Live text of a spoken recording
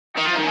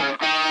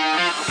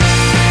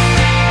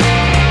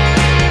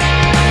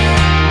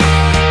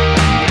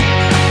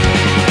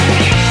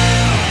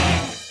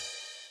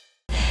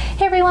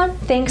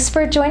Thanks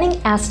for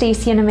joining Ask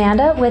Stacy and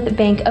Amanda with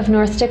Bank of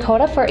North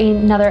Dakota for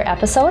another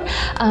episode.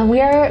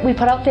 We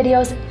put out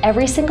videos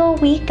every single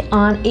week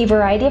on a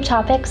variety of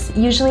topics,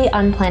 usually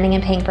on planning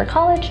and paying for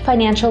college,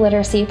 financial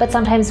literacy, but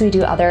sometimes we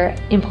do other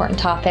important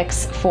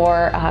topics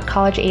for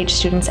college-age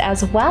students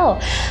as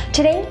well.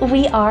 Today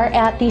we are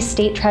at the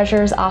State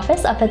Treasurer's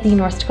office up at the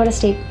North Dakota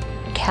State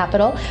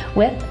Capitol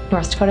with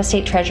North Dakota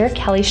State Treasurer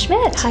Kelly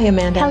Schmidt. Hi,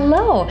 Amanda.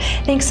 Hello.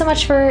 Thanks so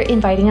much for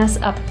inviting us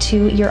up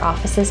to your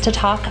offices to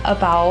talk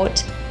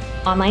about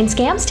online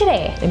scams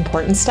today.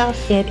 Important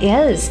stuff. It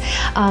is.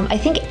 I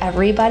think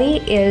everybody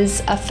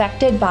is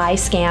affected by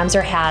scams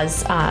or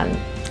has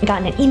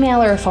gotten an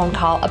email or a phone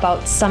call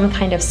about some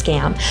kind of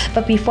scam.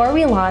 But before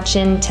we launch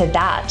into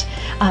that,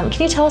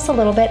 can you tell us a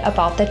little bit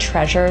about the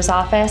Treasurer's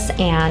office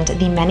and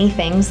the many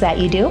things that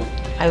you do?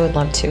 I would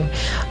love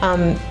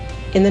to.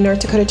 In the North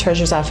Dakota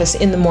Treasurer's office,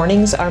 in the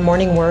mornings, our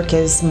morning work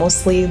is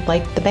mostly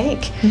like the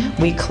bank.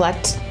 Mm-hmm. We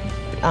collect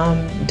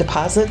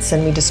deposits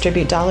and we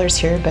distribute dollars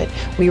here, but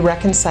we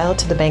reconcile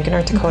to the Bank of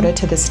North Dakota, mm-hmm.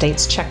 to the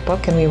state's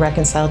checkbook, and we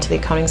reconcile to the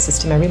accounting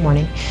system every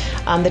morning.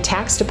 The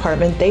tax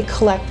department, they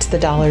collect the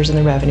dollars and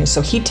the revenue, so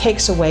he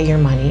takes away your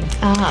money,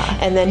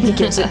 and then he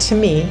gives it to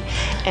me,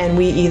 and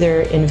we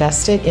either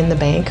invest it in the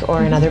bank or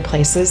mm-hmm. in other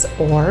places,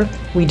 or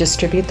we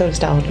distribute those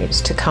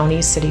dollars to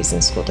counties, cities,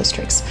 and school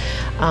districts.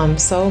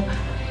 So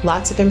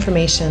lots of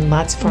information,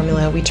 lots of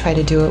formula. We try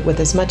to do it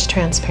with as much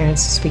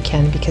transparency as we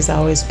can because I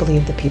always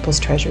believe the people's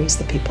treasury is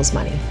the people's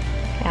money.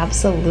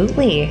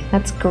 Absolutely.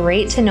 That's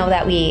great to know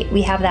that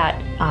we have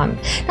that,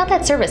 not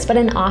that service, but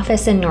an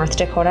office in North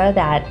Dakota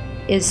that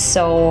is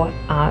so,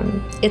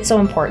 it's so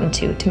important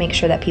to make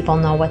sure that people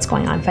know what's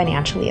going on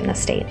financially in the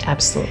state.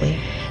 Absolutely.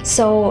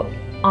 So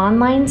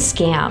online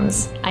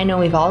scams, I know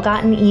we've all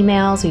gotten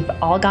emails, we've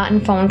all gotten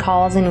phone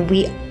calls, and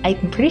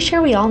I'm pretty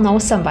sure we all know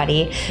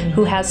somebody mm-hmm.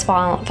 who has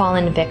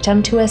fallen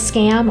victim to a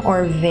scam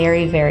or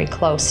very, very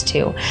close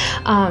to.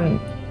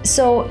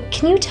 So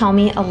can you tell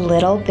me a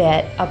little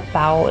bit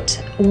about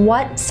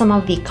what some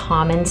of the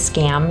common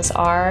scams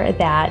are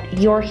that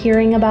you're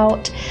hearing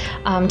about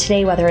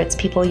today, whether it's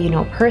people you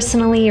know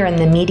personally or in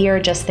the media or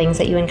just things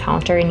that you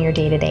encounter in your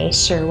day-to-day?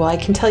 Sure. Well, I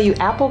can tell you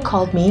Apple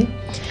called me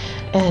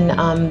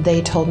and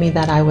they told me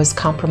that I was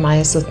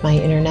compromised with my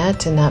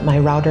internet and that my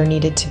router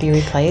needed to be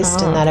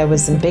replaced and that I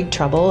was in big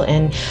trouble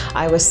and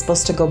I was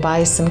supposed to go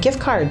buy some gift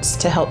cards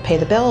to help pay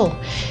the bill.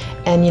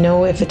 And you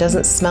know, if it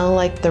doesn't smell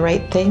like the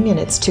right thing and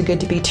it's too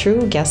good to be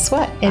true, guess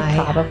what? It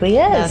probably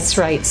is. That's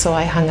right. So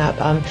I hung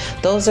up.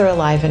 Those are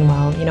alive and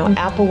well. You know, mm-hmm.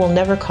 Apple will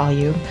never call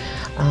you.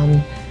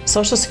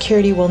 Social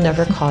Security will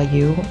never call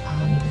you.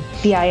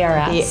 The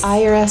IRS. The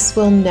IRS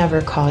will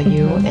never call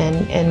you, mm-hmm.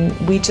 and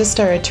we just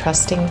are a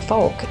trusting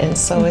folk, and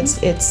so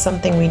mm-hmm. it's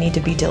something we need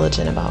to be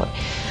diligent about.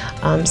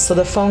 So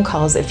the phone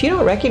calls, if you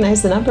don't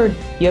recognize the number,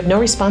 you have no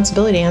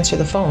responsibility to answer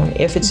the phone.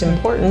 If it's mm-hmm.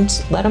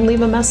 important, let them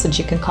leave a message.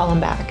 You can call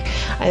them back.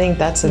 I think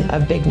that's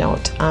a big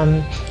note.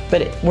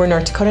 But we're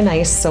North Dakota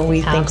nice, so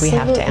we think we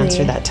have to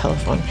answer that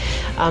telephone.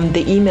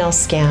 The email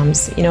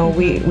scams, you know,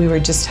 we were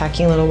just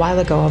talking a little while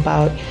ago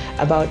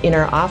about in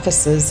our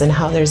offices and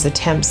how there's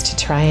attempts to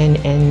try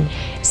and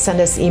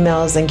send us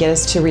emails and get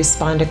us to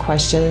respond to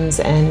questions.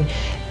 And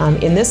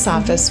in this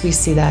mm-hmm. office, we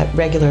see that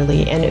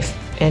regularly.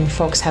 And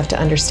folks have to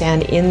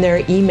understand in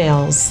their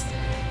emails,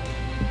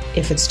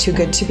 if it's too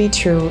good to be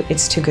true,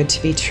 it's too good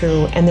to be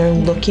true. And they're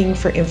looking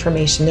for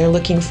information. They're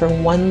looking for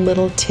one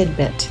little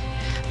tidbit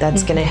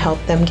that's mm-hmm. going to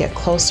help them get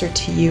closer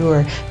to you,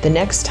 or the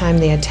next time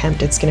they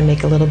attempt, it's going to make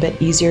it a little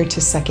bit easier to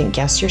second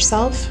guess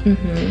yourself.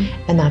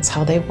 Mm-hmm. And that's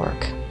how they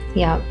work.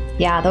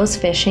 Yeah, those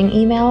phishing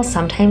emails,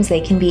 sometimes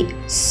they can be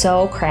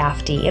so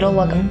crafty. It'll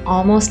mm-hmm. look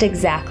almost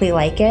exactly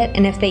like it.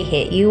 And if they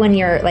hit you when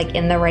you're like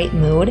in the right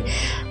mood,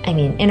 I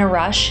mean, in a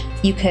rush,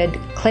 you could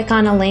click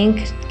on a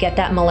link, get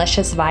that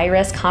malicious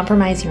virus,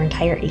 compromise your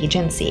entire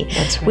agency,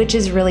 That's right. which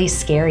is really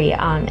scary.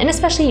 And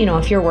especially, you know,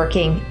 if you're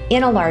working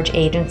in a large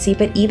agency,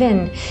 but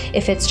even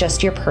if it's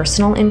just your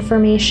personal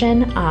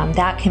information,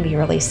 that can be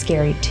really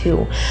scary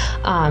too.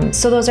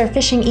 So those are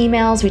phishing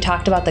emails. We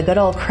talked about the good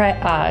old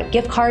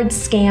gift card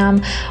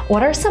scam.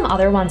 What are some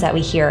other ones that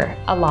we hear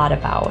a lot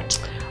about?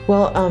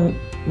 Well,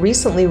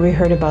 recently we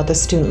heard about the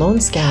student loan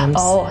scams.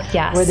 Oh,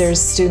 yes. Where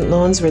there's student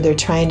loans where they're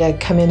trying to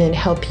come in and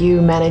help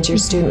you manage your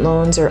mm-hmm. student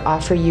loans or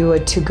offer you a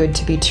too good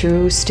to be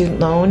true student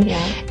loan. Yeah.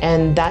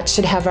 And that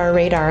should have our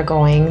radar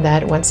going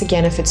that once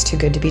again, if it's too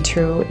good to be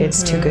true,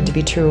 it's mm-hmm. too good to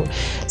be true.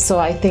 So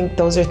I think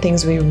those are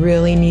things we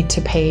really need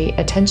to pay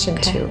attention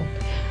to.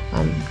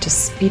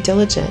 Just be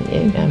diligent.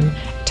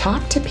 Mm-hmm.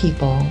 Talk to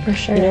people. For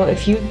sure. You know,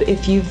 if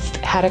you've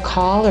had a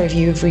call or if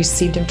you've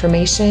received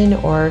information,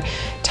 or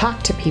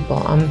talk to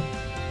people.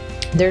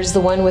 There's the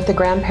one with the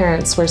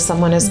grandparents where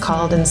someone has mm-hmm.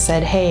 called and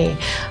said, hey,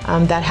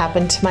 that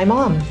happened to my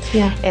mom.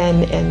 Yeah.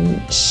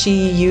 And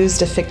she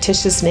used a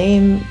fictitious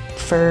name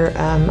for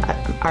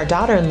our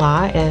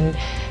daughter-in-law, and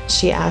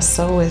she asked,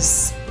 so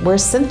is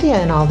where's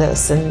Cynthia in all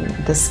this? And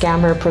the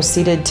scammer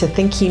proceeded to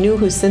think he knew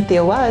who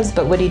Cynthia was,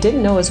 but what he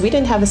didn't know is we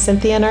didn't have a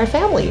Cynthia in our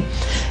family.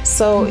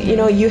 So, you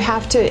know, you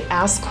have to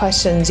ask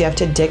questions, you have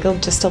to dig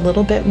just a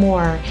little bit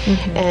more,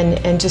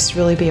 and just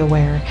really be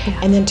aware.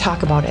 And then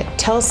talk about it.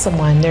 Tell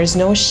someone. There's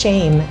no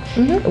shame.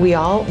 We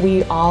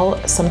all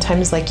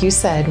sometimes, like you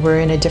said, we're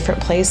in a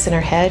different place in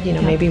our head. You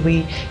know, maybe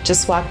we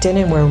just walked in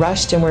and we're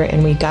rushed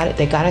and we got it.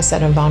 They got us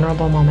at a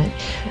vulnerable moment.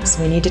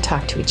 So we need to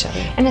talk to each other.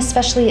 And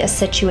especially a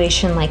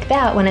situation like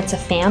that, when it's a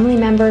family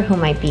member who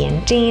might be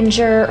in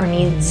danger or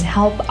needs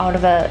help out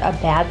of a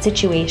bad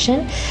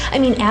situation. I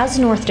mean, as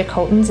North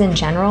Dakotans in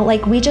general,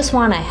 like, we just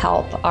want to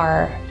help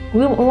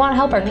we want to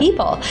help our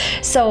people.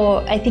 So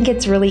I think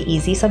it's really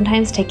easy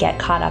sometimes to get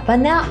caught up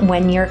on that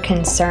when you're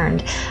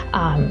concerned.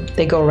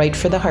 They go right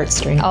for the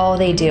heartstring. Oh,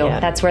 they do.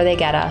 Yeah. That's where they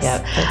get us. Yeah,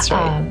 that's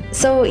right.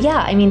 So yeah,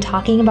 I mean,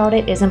 talking about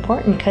it is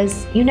important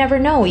because you never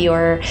know,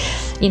 your,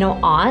 you know,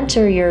 aunt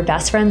or your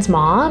best friend's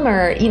mom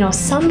or, you know,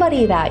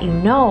 somebody that you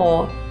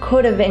know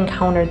could have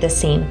encountered the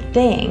same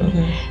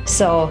thing.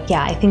 So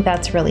yeah, I think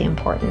that's really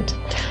important.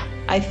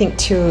 I think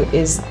too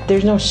is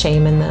there's no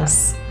shame in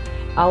this.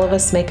 All of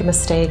us make a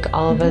mistake,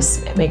 all of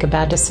us make a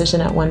bad decision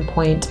at one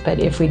point, but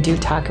if we do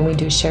talk and we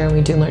do share and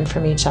we do learn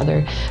from each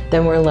other,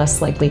 then we're less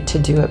likely to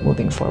do it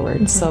moving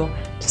forward. So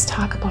just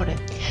talk about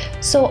it.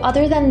 So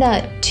other than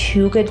the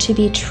too good to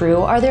be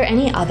true, are there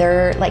any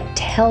other like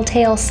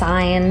telltale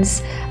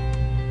signs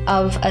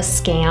of a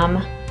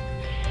scam?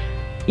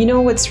 You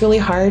know what's really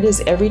hard is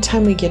every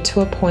time we get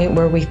to a point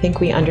where we think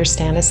we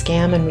understand a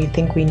scam and we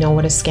think we know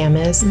what a scam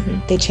is,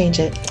 they change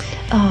it.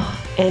 Oh.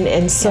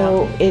 And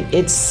so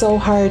it's so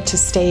hard to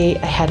stay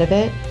ahead of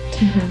it.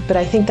 But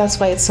I think that's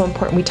why it's so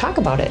important we talk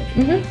about it.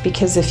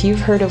 Because if you've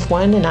heard of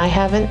one and I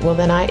haven't, well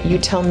then you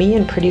tell me,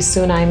 and pretty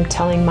soon I'm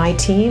telling my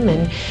team,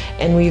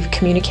 and we've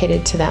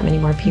communicated to that many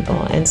more people.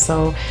 And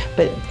so,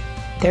 but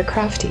they're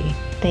crafty.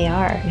 They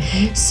are.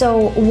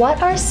 So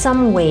what are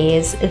some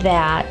ways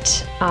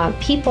that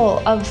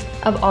people of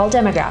all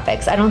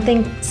demographics, I don't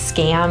think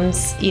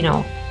scams, you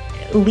know,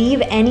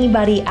 leave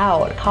anybody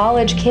out.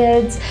 College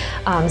kids,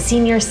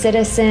 senior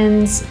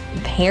citizens,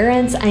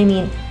 parents, I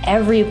mean,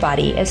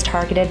 everybody is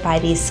targeted by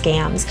these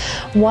scams.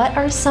 What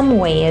are some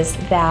ways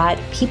that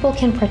people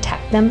can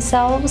protect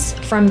themselves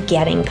from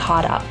getting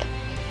caught up?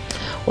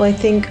 Well, I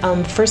think,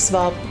 first of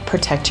all,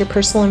 protect your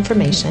personal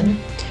information.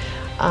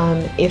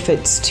 If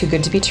it's too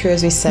good to be true,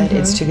 as we said,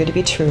 it's too good to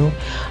be true.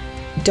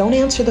 Don't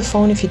answer the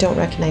phone if you don't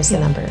recognize the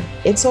number.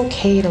 It's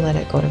okay to let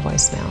it go to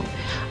voicemail.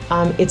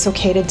 It's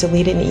okay to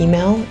delete an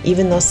email,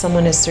 even though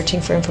someone is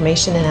searching for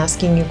information and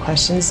asking you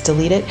questions,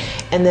 delete it,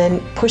 and then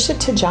push it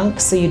to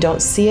junk so you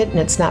don't see it and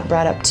it's not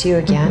brought up to you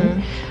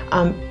again.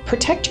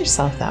 Protect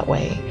yourself that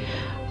way.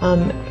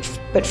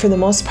 But for the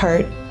most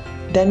part,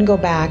 then go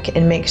back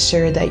and make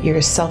sure that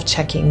you're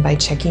self-checking by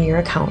checking your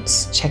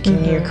accounts,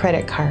 checking your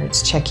credit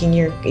cards, checking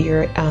your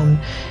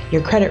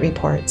credit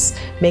reports,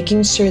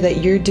 making sure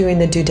that you're doing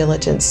the due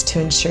diligence to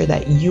ensure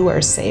that you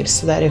are safe,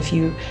 so that if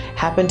you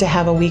happen to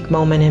have a weak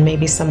moment and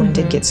maybe someone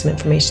did get some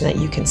information, that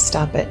you can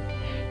stop it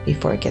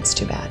before it gets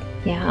too bad.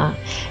 Yeah,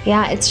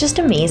 it's just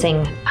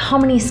amazing how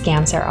many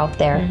scams are out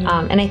there.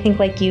 And I think,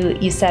 like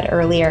you said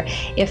earlier,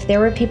 if there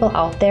were people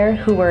out there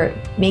who were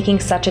making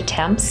such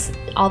attempts,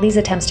 all these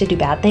attempts to do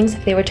bad things,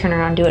 if they would turn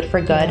around and do it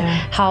for good,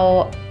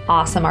 how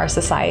awesome our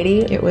society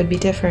it would be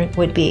different.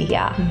 Would be,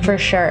 for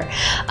sure.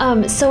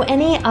 So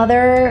any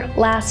other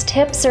last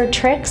tips or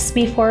tricks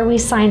before we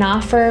sign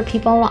off for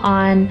people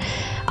on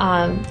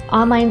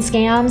online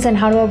scams and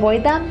how to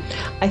avoid them?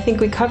 I think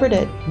we covered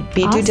it.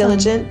 Be due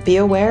diligent, be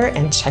aware,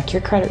 and check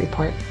your credit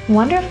report.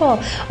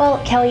 Wonderful.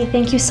 Well, Kelly,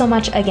 thank you so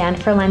much again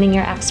for lending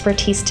your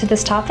expertise to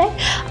this topic,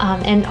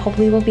 and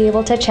hopefully we'll be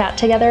able to chat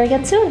together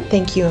again soon.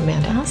 Thank you,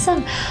 Amanda.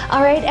 Awesome.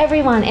 All right,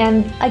 everyone.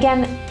 And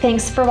again,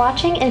 thanks for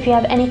watching. And if you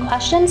have any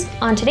questions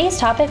on today's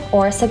topic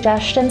or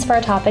suggestions for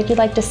a topic you'd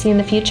like to see in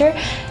the future,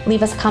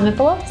 leave us a comment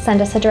below,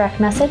 send us a direct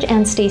message,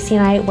 and Stacy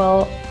and I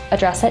will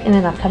address it in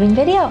an upcoming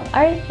video. All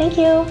right, thank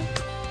you.